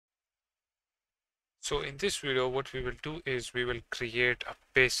So in this video, what we will do is we will create a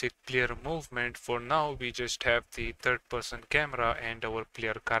basic player movement. For now, we just have the third person camera and our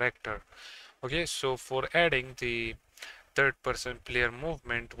player character. Okay, so for adding the third person player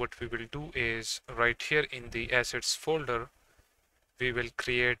movement, what we will do is right here in the assets folder, we will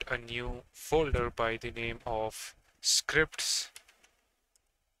create a new folder by the name of scripts.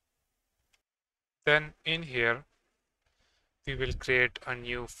 Then in here, we will create a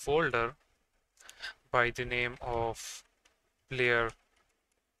new folder by the name of player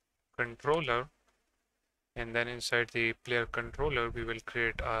controller, and then inside the player controller we will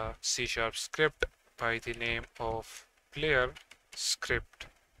create a C# script by the name of player script.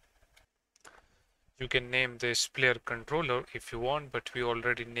 You can name this player controller if you want, but we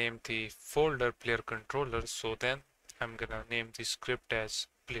already named the folder player controller, so then I'm gonna name the script as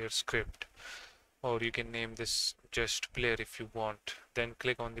player script, or you can name this just player if you want. Then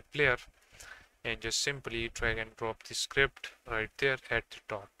click on the player and just simply drag and drop the script right there at the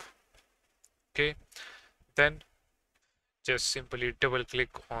top. Okay, then just simply double click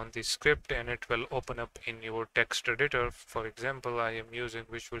on the script and it will open up in your text editor. For example, I am using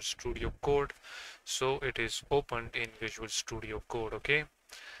Visual Studio Code, so it is opened in Visual Studio Code. Okay,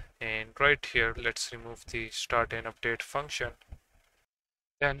 and right here let's remove the start and update function.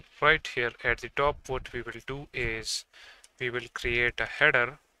 Then right here at the top, what we will do is we will create a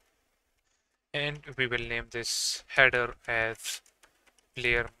header and we will name this header as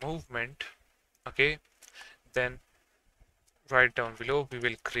player movement. Okay, then right down below we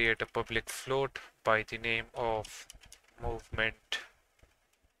will create a public float by the name of movement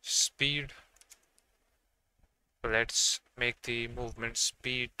speed. Let's make the movement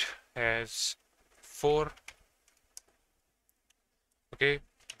speed as 4. Okay,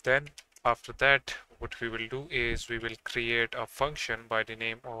 then after that what we will do is we will create a function by the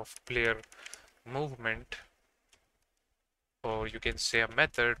name of player movement, or you can say a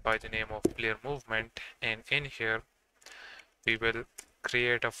method by the name of player movement, and in here we will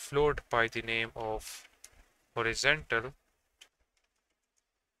create a float by the name of horizontal,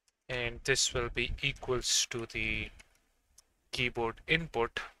 and this will be equals to the keyboard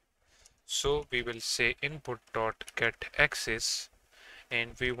input. So we will say input dot get axis,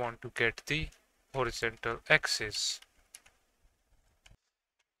 and we want to get the horizontal axis.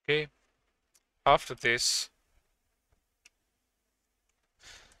 Okay, after this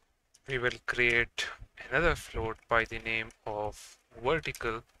we will create another float by the name of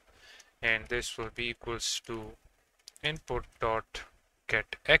vertical, and this will be equals to input dot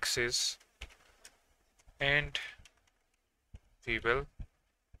get axis, and we will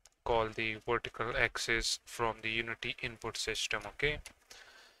call the vertical axis from the Unity input system. Okay,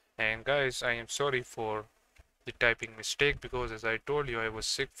 and guys, I am sorry for the typing mistake because as I told you I was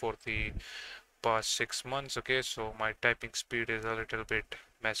sick for the past 6 months. Okay, so my typing speed is a little bit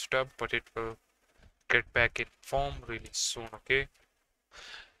messed up, but it will get back in form really soon. Okay,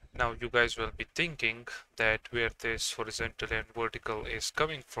 now you guys will be thinking that where this horizontal and vertical is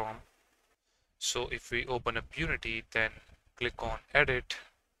coming from. So if we open up Unity, then click on edit,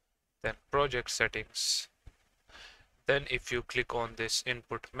 then project settings, then if you click on this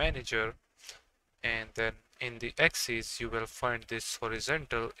input manager, and then in the axis you will find this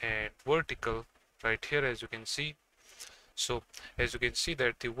horizontal and vertical right here, as you can see. So as you can see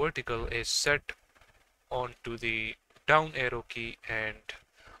that the vertical is set onto the down arrow key and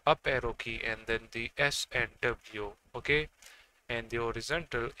up arrow key and then the S and W. Okay, and the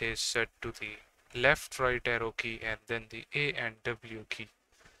horizontal is set to the left right arrow key and then the A and W key.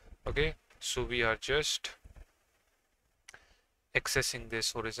 Okay, so we are just accessing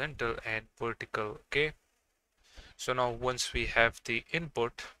this horizontal and vertical. Okay, so now once we have the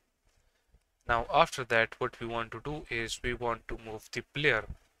input, now after that what we want to do is we want to move the player.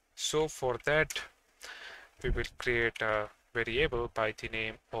 So for that we will create a variable by the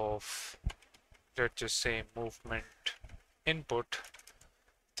name of, let's just say, movement input.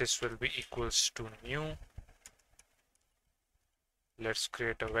 This will be equals to new. Let's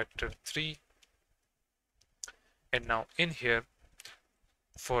create a vector 3, and now in here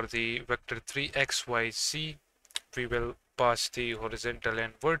for the vector 3 x y z we will pass the horizontal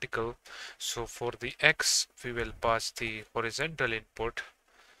and vertical. So for the x we will pass the horizontal input,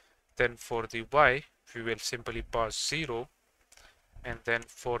 then for the y we will simply pass 0, and then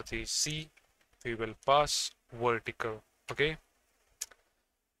for the z we will pass vertical. Okay,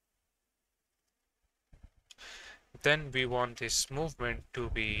 then we want this movement to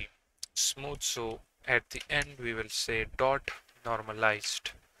be smooth, so at the end we will say dot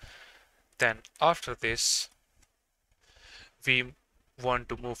normalized. Then after this we want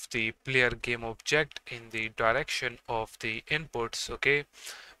to move the player game object in the direction of the inputs. Okay,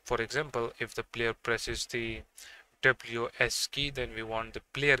 for example, if the player presses the WS key, then we want the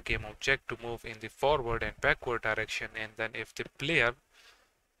player game object to move in the forward and backward direction. And then if the player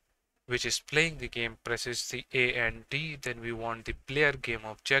which is playing the game presses the A and D, then we want the player game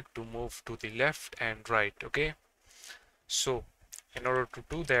object to move to the left and right. Okay, so in order to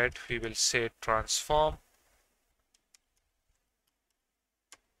do that, we will say transform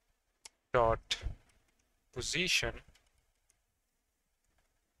dot position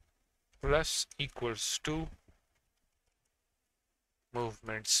plus equals to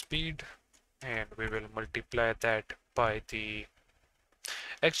movement speed, and we will multiply that by the,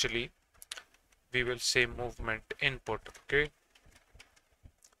 actually we will say movement input. Okay,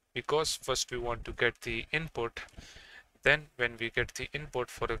 because first we want to get the input, then when we get the input,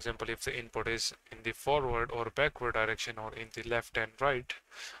 for example, if the input is in the forward or backward direction or in the left and right,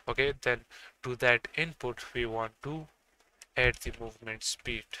 okay, then to that input we want to add the movement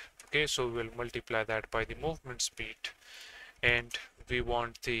speed. Okay, so we will multiply that by the movement speed, and we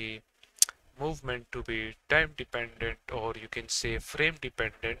want the movement to be time dependent, or you can say frame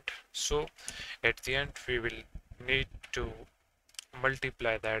dependent. So at the end we will need to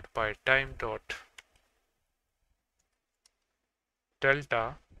multiply that by time dot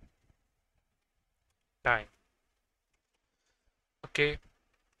delta time. Okay,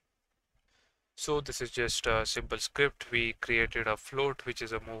 so this is just a simple script. We created a float which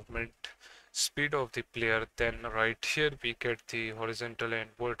is a movement speed of the player. Then right here we get the horizontal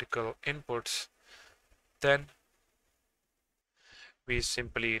and vertical inputs. Then we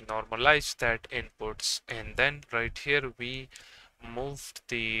simply normalize that inputs, and then right here we moved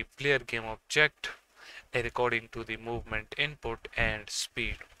the player game object according to the movement input and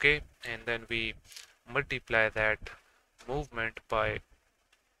speed. Okay, and then we multiply that movement by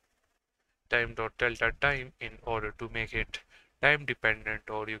time dot delta time in order to make it time dependent,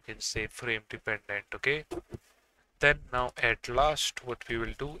 or you can say frame dependent. Okay, then now at last what we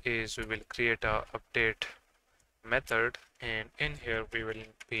will do is we will create a update method, and in here we will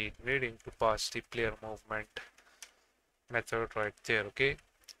be needing to pass the player movement method right there. Okay,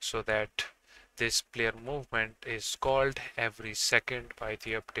 so that this player movement is called every second by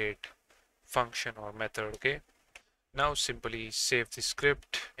the update function or method. Okay, now simply save the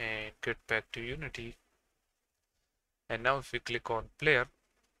script and get back to Unity. And now if we click on player,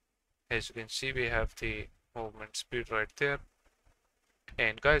 as you can see we have the movement speed right there.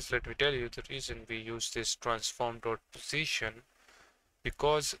 And guys, let me tell you the reason we use this transform.position,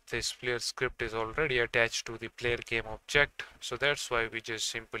 because this player script is already attached to the player game object, so that's why we just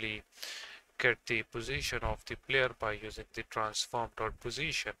simply get the position of the player by using the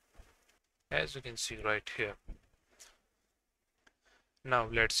transform.position, as you can see right here. Now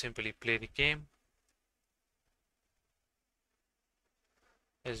let's simply play the game.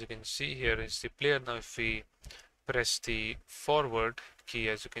 As you can see, here is the player. Now if we press the forward key,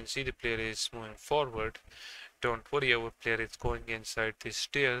 as you can see the player is moving forward. Don't worry, our player is going inside the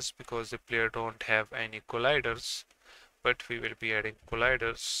stairs because the player don't have any colliders, but we will be adding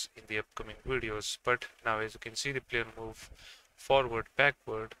colliders in the upcoming videos. But now as you can see the player move forward,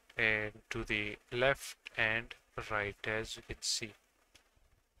 backward, and to the left and right, as you can see.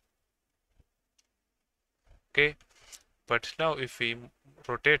 Okay, but now if we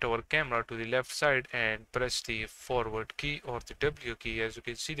rotate our camera to the left side and press the forward key or the W key, as you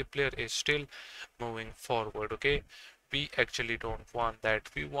can see the player is still moving forward. Okay, we actually don't want that.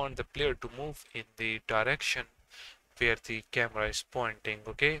 We want the player to move in the direction where the camera is pointing.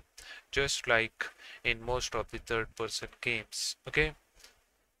 Okay, just like in most of the third person games. Okay,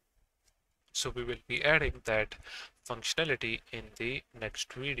 so we will be adding that functionality in the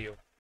next video.